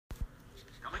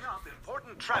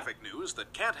important traffic news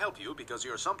that can't help you because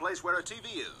you're someplace where a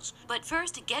TV is. But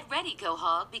first, get ready,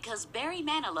 Quahog, because Barry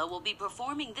Manilow will be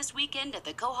performing this weekend at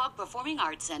the Quahog Performing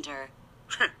Arts Center.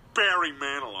 Barry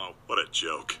Manilow. What a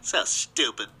joke. So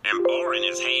stupid. And boring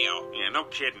as hell. Yeah, no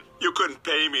kidding. You couldn't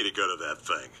pay me to go to that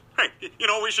thing. Hey, you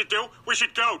know what we should do? We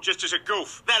should go, just as a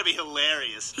goof. That'd be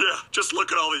hilarious. Yeah, just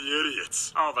look at all the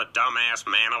idiots. All the dumbass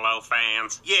Manilow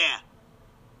fans. Yeah.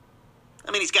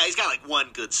 I mean, he's got like one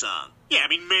good song. Yeah, I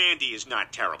mean, Mandy is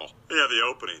not terrible. Yeah, the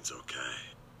opening's okay.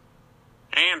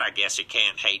 And I guess you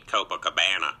can't hate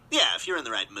Copacabana. Yeah, if you're in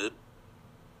the right mood.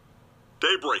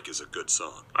 Daybreak is a good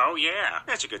song. Oh, yeah.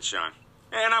 That's a good song.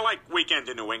 And I like Weekend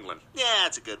in New England. Yeah,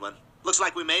 that's a good one. Looks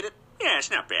like we made it, Yeah,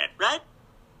 it's not bad. right?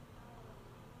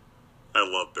 I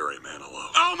love Barry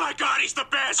Manilow. Oh my God, he's the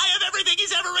best! I have everything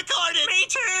he's ever recorded. Me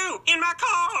too! In my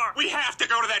car! We have to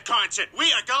go to that concert.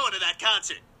 We are going to that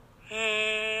concert.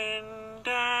 And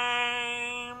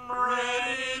I'm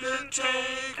ready to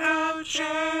take a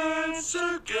chance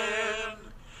again.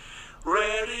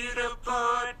 Ready to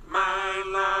put my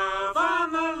love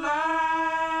on the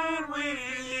line with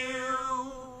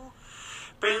you.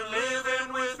 Been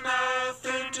living with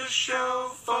nothing to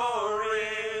show for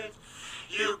it.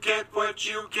 You get what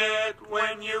you get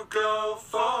when you go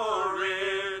for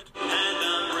it. And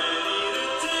I'm ready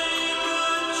to take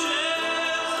a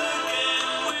chance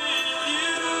again with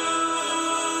you.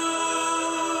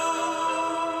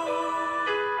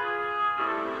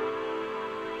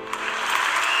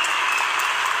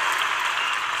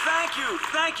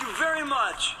 Thank you very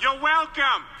much. You're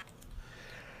welcome.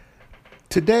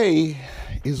 Today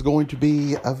is going to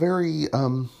be a very,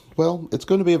 it's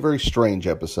going to be a very strange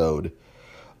episode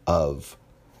of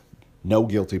No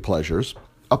Guilty Pleasures,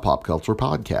 a pop culture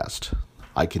podcast.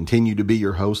 I continue to be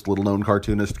your host, little-known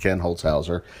cartoonist Ken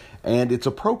Holtzhouser, and it's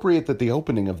appropriate that the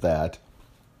opening of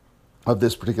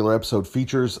this particular episode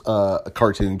features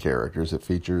cartoon characters. It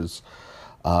features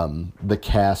the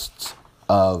casts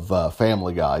of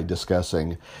Family Guy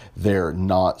discussing their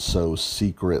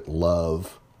not-so-secret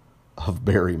love of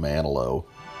Barry Manilow.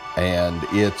 And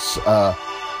it's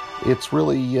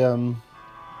really,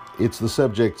 it's the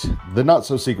subject, the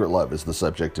not-so-secret love is the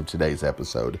subject of today's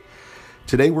episode.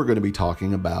 Today we're going to be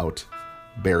talking about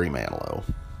Barry Manilow.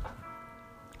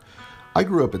 I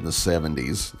grew up in the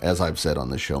 70s, as I've said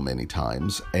on this show many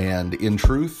times, and in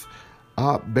truth,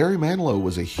 Barry Manilow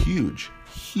was a huge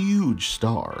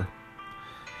star.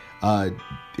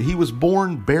 He was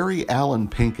born Barry Allen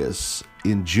Pincus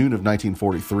in June of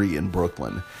 1943 in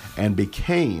Brooklyn and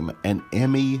became an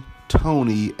Emmy,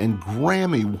 Tony, and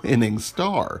Grammy-winning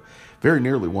star. Very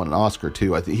nearly won an Oscar,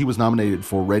 too. I think he was nominated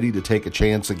for Ready to Take a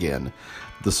Chance Again,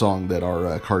 the song that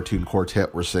our cartoon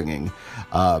quartet were singing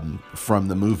from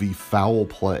the movie Foul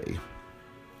Play.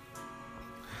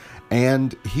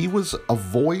 And he was a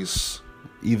voice,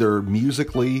 either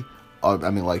musically,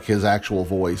 like his actual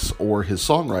voice or his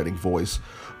songwriting voice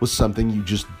was something you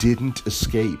just didn't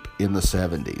escape in the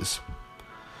 70s.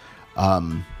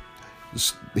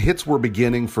 Hits were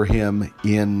beginning for him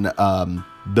in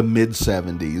the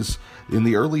mid-70s. In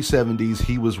the early 70s,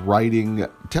 he was writing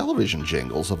television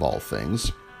jingles, of all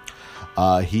things.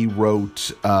 He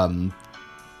wrote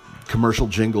commercial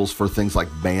jingles for things like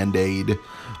Band-Aid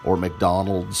or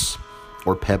McDonald's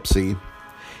or Pepsi.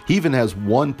 He even has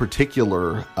one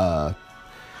particular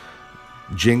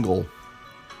jingle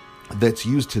that's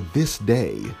used to this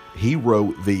day. He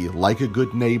wrote the Like a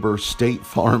Good Neighbor, State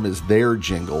Farm is There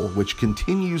jingle, which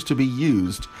continues to be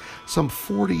used some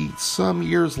 40-some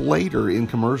years later in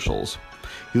commercials.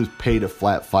 He was paid a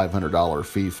flat $500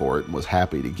 fee for it and was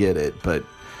happy to get it, but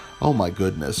oh my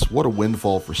goodness, what a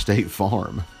windfall for State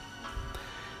Farm.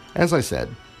 As I said,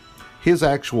 his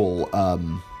actual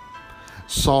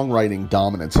songwriting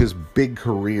dominance, his big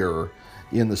career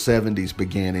in the 70s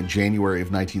began in January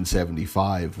of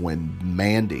 1975 when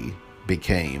Mandy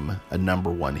became a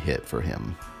 #1 hit for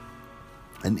him.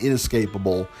 An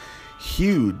inescapable,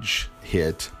 huge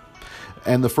hit,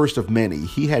 and the first of many.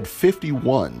 He had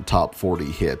 51 top 40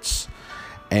 hits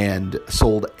and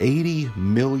sold 80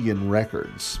 million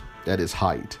records at his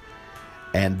height.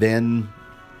 And then,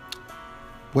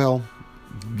 well,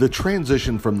 the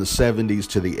transition from the 70s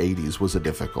to the 80s was a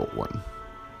difficult one.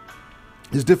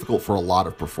 It's difficult for a lot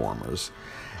of performers.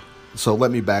 So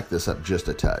let me back this up just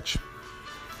a touch.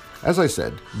 As I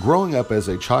said, growing up as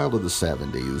a child of the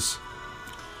 70s,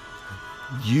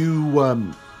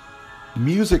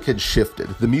 music had shifted.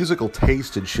 The musical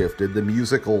taste had shifted. The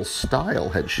musical style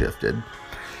had shifted.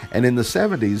 And in the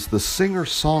 70s, the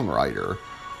singer-songwriter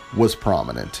was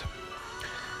prominent.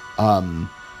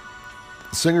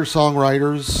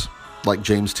 Singer-songwriters like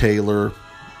James Taylor,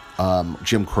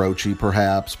 Jim Croce,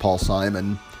 perhaps, Paul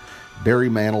Simon, Barry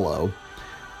Manilow,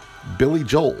 Billy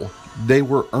Joel. They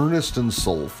were earnest and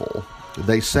soulful.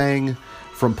 They sang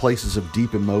from places of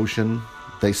deep emotion.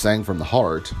 They sang from the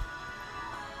heart.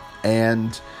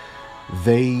 And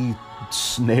they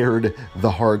snared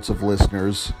the hearts of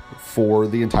listeners for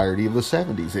the entirety of the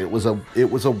 70s. It was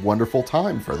a wonderful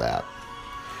time for that.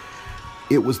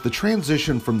 It was the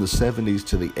transition from the 70s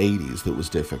to the 80s that was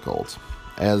difficult.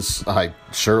 As I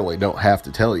surely don't have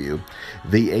to tell you,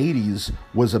 the 80s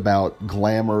was about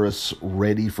glamorous,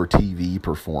 ready-for-TV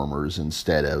performers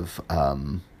instead of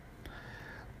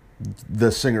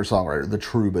the singer-songwriter, the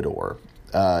troubadour.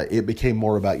 It became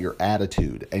more about your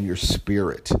attitude and your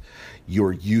spirit,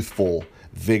 your youthful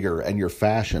vigor and your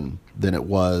fashion than it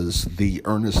was the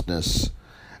earnestness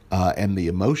and the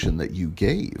emotion that you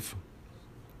gave.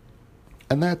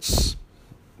 And that's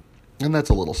a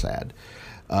little sad.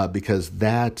 Because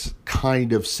that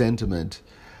kind of sentiment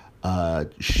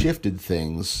shifted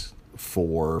things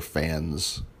for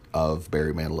fans of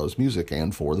Barry Manilow's music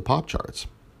and for the pop charts.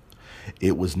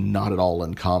 It was not at all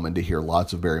uncommon to hear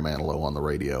lots of Barry Manilow on the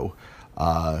radio.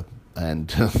 And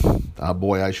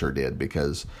boy, I sure did,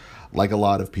 because like a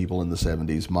lot of people in the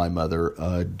 70s, my mother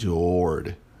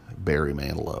adored Barry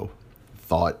Manilow,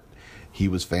 thought he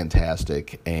was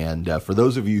fantastic. And for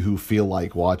those of you who feel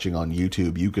like watching on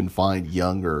YouTube, you can find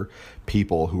younger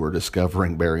people who are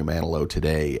discovering Barry Manilow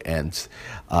today. And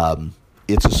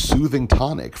it's a soothing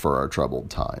tonic for our troubled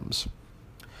times.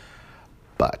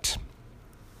 But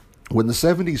when the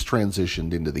 70s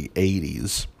transitioned into the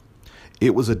 80s,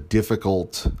 it was a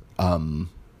difficult time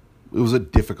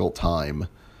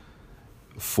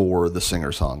for the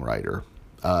singer-songwriter.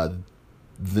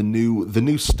 The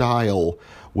new style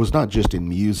was not just in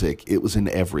music, it was in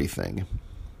everything.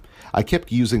 I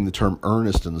kept using the term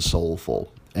earnest and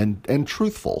soulful, and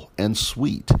truthful and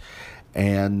sweet,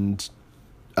 and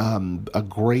a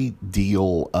great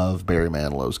deal of Barry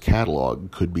Manilow's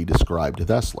catalog could be described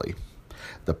thusly.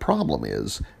 The problem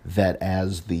is that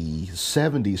as the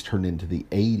 70s turned into the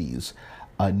 80s,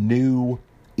 a new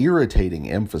irritating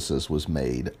emphasis was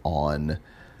made on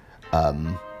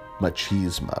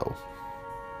machismo.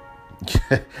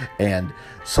 And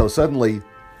so suddenly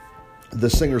the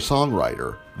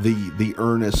singer-songwriter, the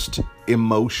earnest,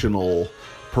 emotional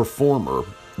performer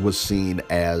was seen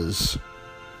as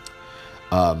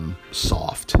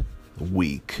soft,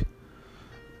 weak,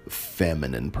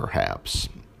 feminine, perhaps.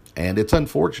 And it's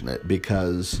unfortunate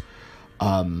because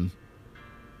that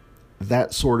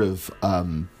sort of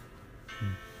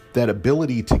that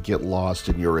ability to get lost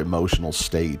in your emotional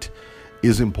state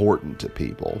is important to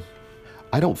people.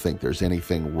 I don't think there's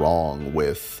anything wrong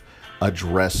with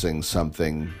addressing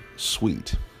something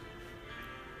sweet.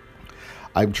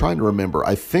 I'm trying to remember.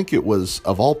 I think it was,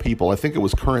 of all people, I think it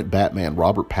was current Batman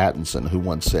Robert Pattinson who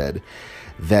once said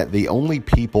that the only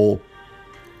people,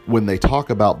 when they talk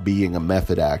about being a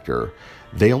method actor,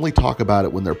 they only talk about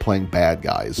it when they're playing bad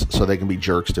guys so they can be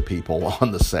jerks to people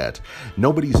on the set.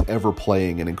 Nobody's ever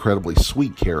playing an incredibly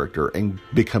sweet character and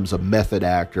becomes a method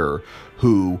actor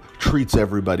who treats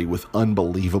everybody with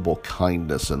unbelievable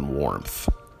kindness and warmth.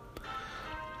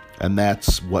 And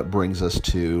that's what brings us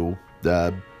to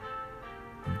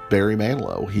Barry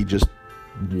Manilow. He just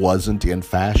wasn't in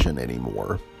fashion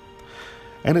anymore.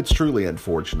 And it's truly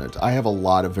unfortunate. I have a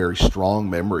lot of very strong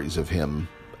memories of him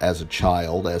as a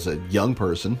child, as a young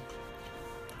person,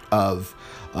 of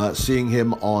seeing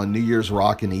him on New Year's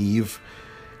Rockin' Eve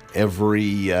every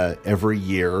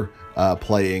year,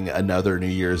 playing another New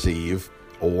Year's Eve,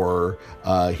 or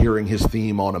hearing his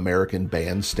theme on American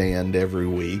Bandstand every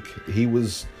week. He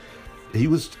was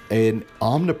an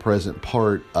omnipresent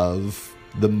part of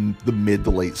the mid to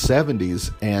late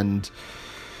 70s, and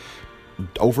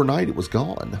overnight it was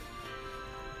gone.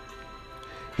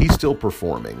 He's still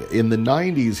performing. In the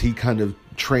 90s, he kind of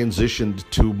transitioned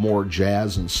to more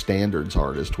jazz and standards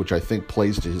artist, which I think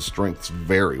plays to his strengths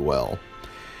very well,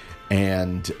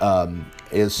 and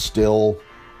is still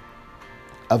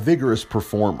a vigorous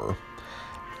performer.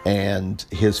 And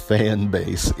his fan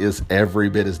base is every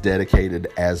bit as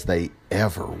dedicated as they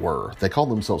ever were. They call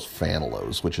themselves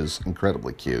Fanilows, which is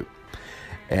incredibly cute.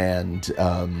 And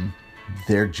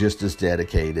they're just as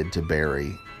dedicated to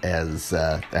Barry as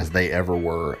they ever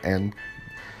were. And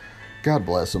God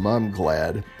bless him. I'm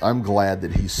glad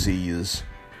that he sees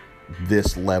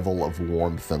this level of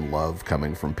warmth and love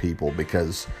coming from people,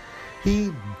 because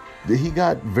he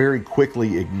got very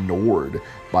quickly ignored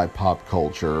by pop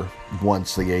culture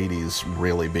once the 80s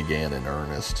really began in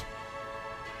earnest.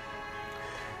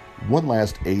 One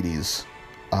last 80s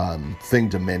thing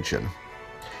to mention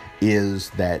is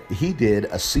that he did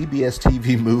a CBS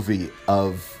TV movie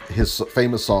of his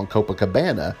famous song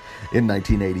Copacabana in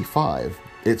 1985.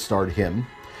 It starred him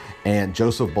and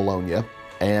Joseph Bologna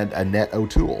and Annette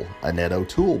O'Toole. Annette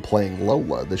O'Toole playing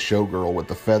Lola, the showgirl with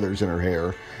the feathers in her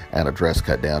hair and a dress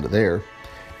cut down to there.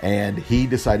 And he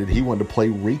decided he wanted to play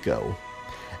Rico.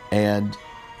 And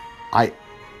I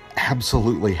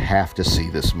absolutely have to see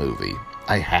this movie.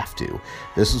 I have to.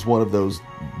 This is one of those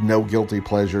no guilty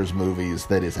pleasures movies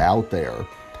that is out there.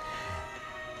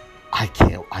 I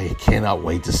cannot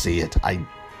wait to see it. I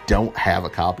don't have a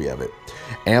copy of it.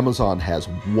 Amazon has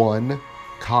one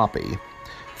copy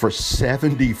for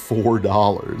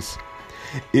 $74.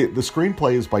 The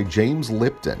screenplay is by James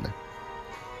Lipton.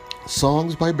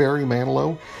 Songs by Barry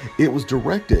Manilow. It was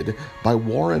directed by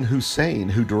Warren Hussein,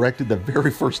 who directed the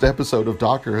very first episode of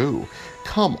Doctor Who.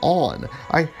 Come on.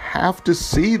 I have to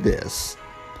see this.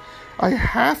 I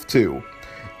have to.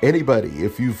 Anybody,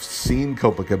 if you've seen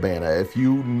Copacabana, if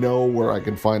you know where I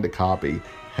can find a copy,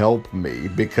 help me,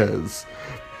 because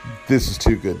this is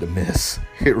too good to miss.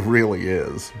 It really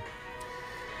is.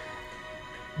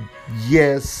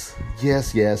 Yes,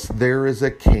 there is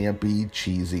a campy,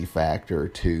 cheesy factor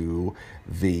to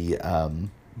the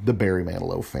Barry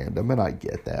Manilow fandom, and I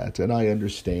get that, and I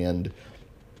understand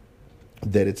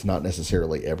that it's not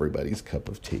necessarily everybody's cup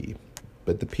of tea,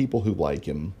 but the people who like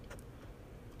him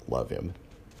love him.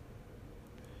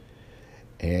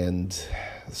 And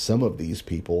some of these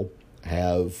people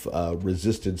have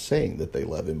resisted saying that they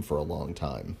love him for a long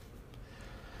time.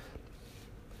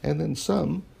 And then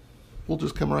some will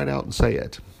just come right out and say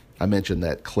it. I mentioned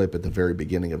that clip at the very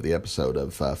beginning of the episode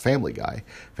of Family Guy.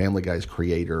 Family Guy's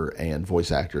creator and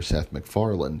voice actor Seth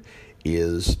MacFarlane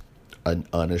is an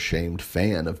unashamed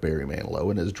fan of Barry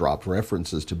Manilow and has dropped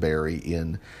references to Barry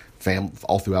in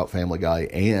all throughout Family Guy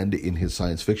and in his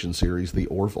science fiction series, The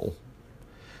Orville.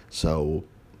 So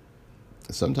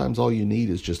sometimes all you need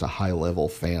is just a high-level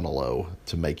fanalow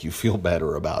to make you feel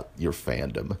better about your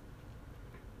fandom.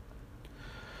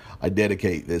 I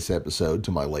dedicate this episode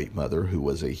to my late mother, who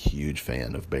was a huge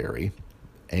fan of Barry,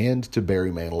 and to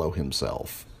Barry Manilow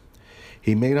himself.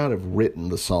 He may not have written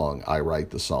the song I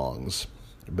Write the Songs,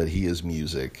 but he is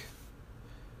music,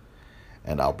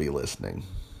 and I'll be listening.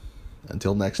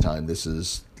 Until next time, this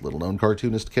is little-known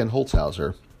cartoonist Ken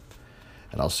Holtzhouser,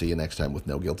 and I'll see you next time with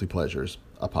No Guilty Pleasures,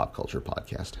 a pop culture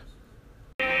podcast.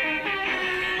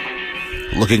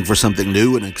 Looking for something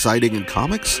new and exciting in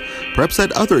comics? Perhaps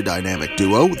that other dynamic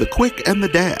duo, the Quick and the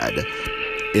Dad.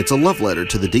 It's a love letter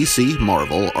to the DC,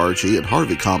 Marvel, Archie, and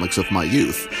Harvey comics of my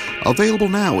youth. Available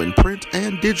now in print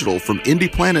and digital from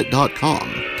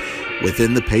IndiePlanet.com.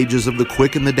 Within the pages of the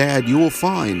Quick and the Dad, you will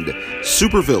find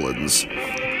supervillains,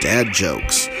 dad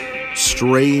jokes,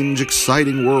 strange,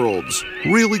 exciting worlds,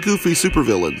 really goofy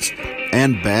supervillains,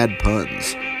 and bad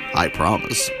puns. I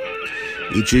promise.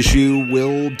 Each issue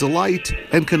will delight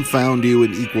and confound you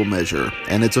in equal measure,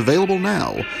 and it's available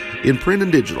now in print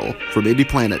and digital from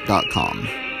IndiePlanet.com.